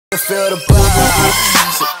Feel the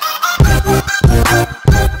vibes.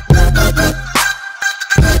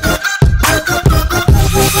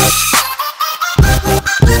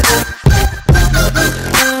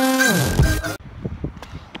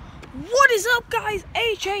 What is up, guys?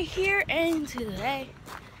 AJ here, and today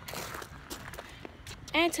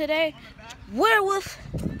we're with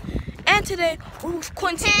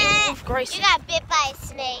Quincy and with Grayson. You got bit by a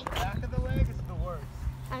snake. Back of the leg is the worst.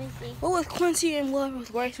 Let me see. We're with Quincy and we're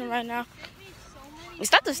with Grayson right now. Is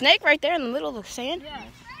that the snake right there in the middle of the sand? Yeah.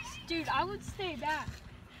 Dude, I would stay back.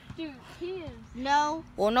 Dude, he is. No.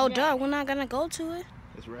 Well, no, duh. We're not gonna go to it.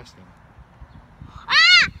 It's resting.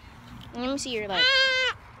 Ah! Let me see your leg.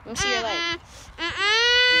 Let me see your leg.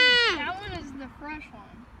 That one is the fresh one.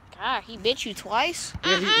 God, he bit you twice.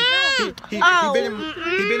 Yeah, he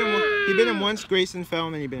bit him once. Grayson fell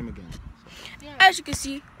and then he bit him again. As you can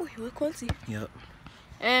see, we're here with Quincy. Yep.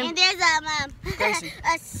 And there's Grayson.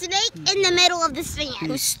 a snake in the middle of the sand.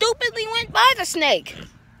 Who stupidly went by the snake.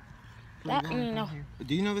 That, no.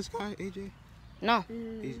 Do you know this guy, AJ? No. I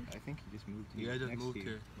think he just moved here. Yeah, I just next moved to you.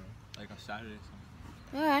 here, like on Saturday or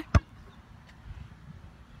something. Alright.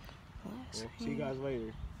 Well, see you guys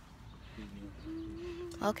later.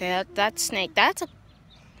 Okay, that's snake. That's a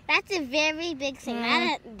very big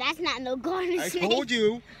snake. That's not no garden I snake. told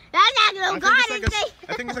you. That's not no garden snake.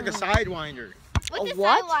 I think it's like a sidewinder. What's A a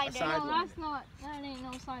what? sidewinder? Sidewinder. No, that's not. That ain't no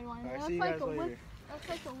sidewinder. Alright, That's see you like guys a later. whip. That's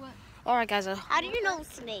like a whip. Alright, guys. How do you know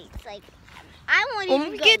snakes? Like, I want When to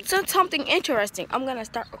we get to something interesting, I'm gonna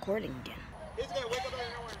start recording again.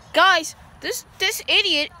 Guys, this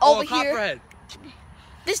idiot over here, Copperhead.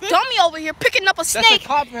 this dummy over here picking up a That's a snake.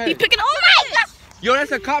 copperhead. He picking. Oh my God! Yo,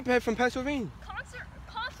 that's a copperhead from Pennsylvania.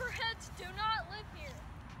 Copperheads do not live here.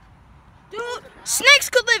 Dude, snakes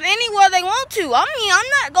could live anywhere they want to. I mean, I'm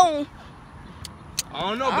not going. I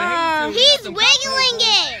don't know, but He's wiggling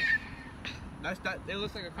it. That. It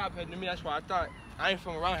looks like a copperhead to me. That's why I thought. I ain't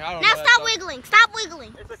from around here. I don't Now know. that stop stuff. wiggling. Stop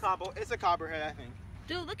wiggling. It's a copperhead, I think.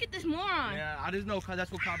 Dude, look at this moron. Yeah, I just know because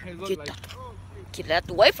that's what copperheads look Get like. Get that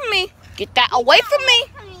away from me. Get that away from me.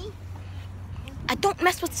 I don't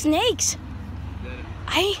mess with snakes.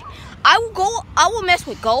 I will mess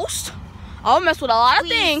with ghosts. I will mess with a lot of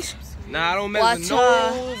things. Nah, I don't mess with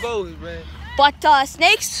no ghosts, man. But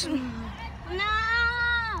snakes. No.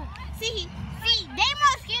 See, they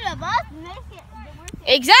more scared of us than they scared.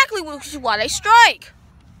 Exactly, which is why they strike.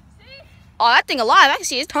 Oh, that thing alive. I can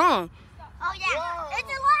see his tongue. Oh yeah, it's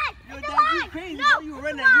alive. It's alive. You crazy, No, bro. You it's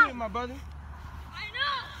run alive. that here, my brother. I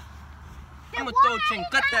know. I'ma throw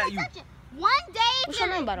chingata at you. One day, What's your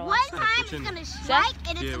name, by the way? one time it's gonna strike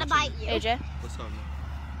and it's gonna bite you. AJ. What's up, man?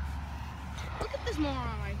 Look at this moron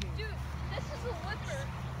right here. Dude, this is a whipper.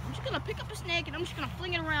 I'm just gonna pick up a snake and I'm just gonna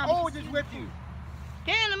fling it around. Oh, it just whipped you.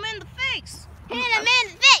 Hit him in the face. Hit him in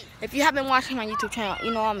the face. If you haven't watched my YouTube channel,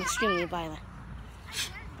 you know I'm extremely violent.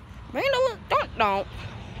 But you know what? Don't.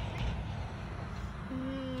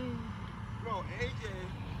 Bro, AJ,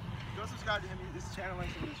 go subscribe to him. This channel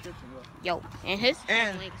link's in the description. Look. Yo, and his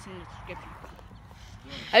And- link is in the description.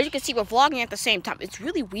 As you can see, we're vlogging at the same time. It's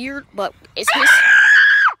really weird, but it's his.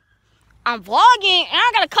 I'm vlogging, and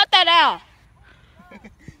I gotta cut that out.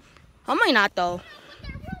 I might not though.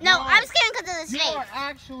 No, I'm scared because of the You snake. are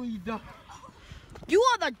actually dumb. You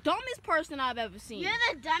are the dumbest person I've ever seen. You're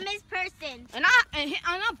the dumbest person. And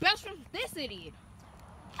I'm best friends with this idiot.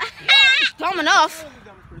 Dumb enough.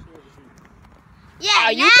 Yeah,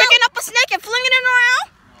 Are you now- picking up a snake and flinging it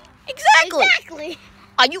around? Exactly. Exactly.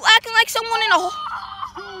 Are you acting like someone in a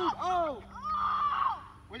Dude, oh.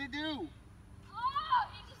 What'd he do? Oh,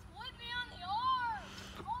 he just whipped me on the arm.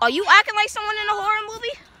 Are you acting like someone in a horror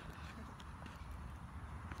movie?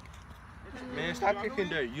 Man, stop kicking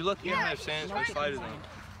dirt. You lucky I have sands for sliders on.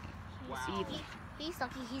 He's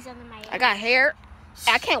lucky he's under my I got hair.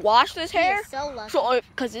 I can't wash this He hair. is so lucky. So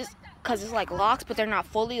cause it's like locks, but they're not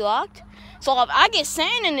fully locked. So if I get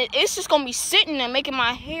sand in it, it's just gonna be sitting and making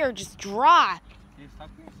my hair just dry. Yeah, stop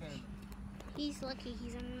kicking sand. He's lucky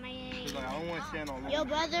he's under my age. He's like, I don't want sand on me. Your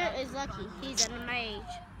brother is lucky he's under my age.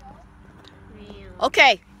 Real.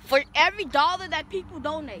 Okay, for every dollar that people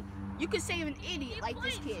donate, you can save an idiot He like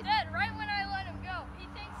this bleeds kid. dead right when I let him go. He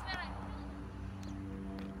thinks that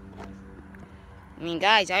I mean,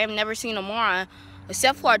 guys, I have never seen a moron,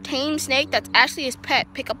 except for a tame snake that's actually his pet,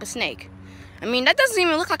 pick up a snake. I mean, that doesn't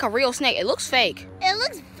even look like a real snake. It looks fake. It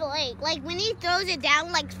looks fake. Like when he throws it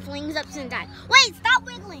down, like flings up and dies. Wait, stop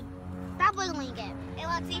wiggling. Stop wiggling again. And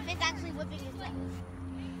let's see if it's actually whipping his leg.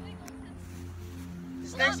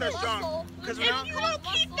 Snakes are strong. Because when, If you don't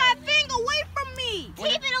keep that thing away from me.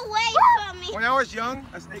 Keep it away from me. when I was young,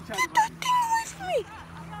 a snake tried to Get bite that me. thing away from me.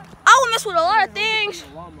 I would mess with a lot of things.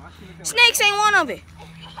 Snakes ain't one of it.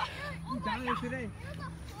 You down there today?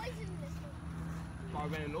 I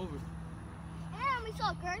ran it over. And we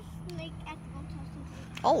saw a girl snake at the hotel.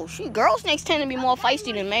 Oh, shoot. Girl snakes tend to be more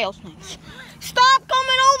feisty than male snakes. Stop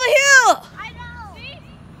coming over here. I know. See?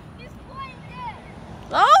 He's playing dead.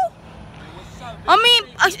 Oh? I mean,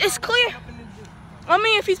 it's clear. I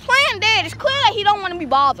mean, if he's playing dead, it's clear that he don't want to be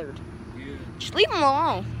bothered. Just leave him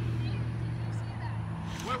alone.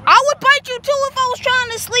 I would bite you too if I was trying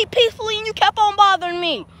to sleep peacefully and you kept on bothering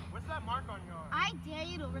me. What's that mark on your arm? I dare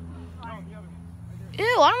you to rip me apart. No, the other one. Ew,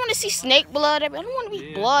 I don't want to see snake blood. I don't want to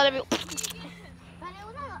be blood. But it was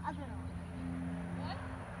on the other one.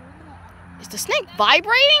 Is the snake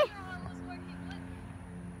vibrating?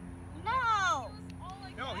 No.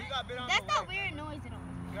 No, he got bit on That's the that leg. weird noise at all.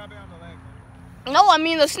 He got bit on the leg. No, I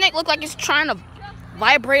mean the snake looked like it's trying to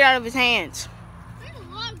vibrate out of his hands. There's a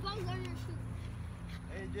lot of bugs on your shoe.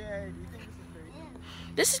 Hey, Jay, do you think this is crazy?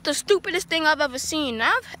 This is the stupidest thing I've ever seen.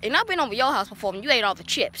 I've been over your house before and you ate all the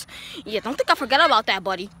chips. Yeah, don't think I forgot about that,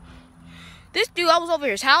 buddy. This dude, I was over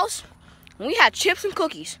his house and we had chips and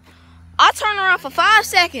cookies. I turned around for 5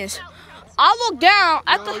 seconds. I looked down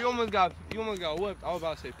at No, the. you almost got whipped. I was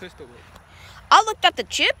about to say pistol whipped. I looked at the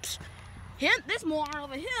chips. This moron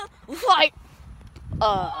over here was like,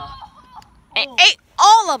 and ate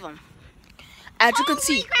all of them. As you can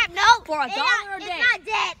see, Crap, no. For $1 a day. It's not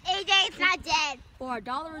dead. AJ, it's not dead. for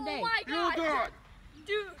 $1 a day, Oh my God.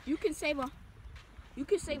 Dude. you can save an Bro,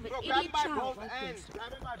 grab idiot him by child both like ends. this.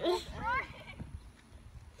 Grab him by both ends.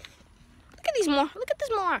 Look at these moron. Look at this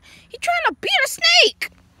moron. He trying to beat a snake.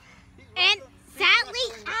 And sadly,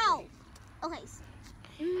 ow. Okay.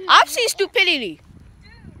 I've seen stupidity,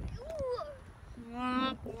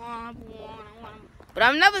 but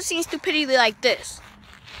I've never seen stupidity like this.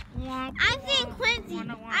 I've seen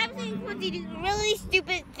Quincy do really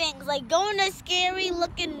stupid things, like go in a scary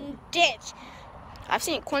looking ditch. I've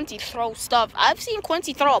seen Quincy throw stuff. I've seen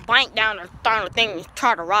Quincy throw a bike down a thing and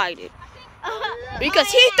try to ride it. Because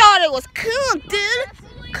he thought it was cool,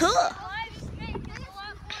 dude. Cool.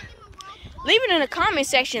 Leave it in the comment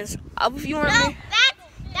sections if you want No, me.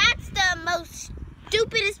 that's the most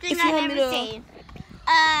stupidest thing If you I've want me ever to- seen.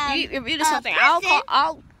 If it is something,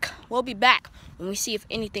 we'll be back when we see if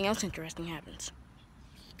anything else interesting happens.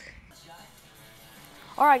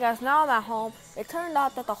 Alright guys, now I'm at home. It turned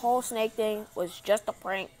out that the whole snake thing was just a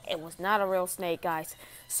prank. It was not a real snake, guys.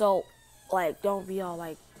 So, like, don't be all,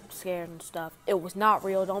 like, scared and stuff. It was not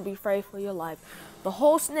real. Don't be afraid for your life. The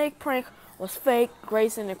whole snake prank was fake.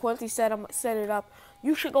 Grayson and Quincy set it up.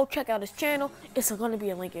 You should go check out his channel. It's going to be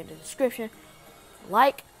a link in the description.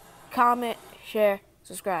 Like, comment, share,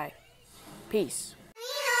 subscribe. Peace.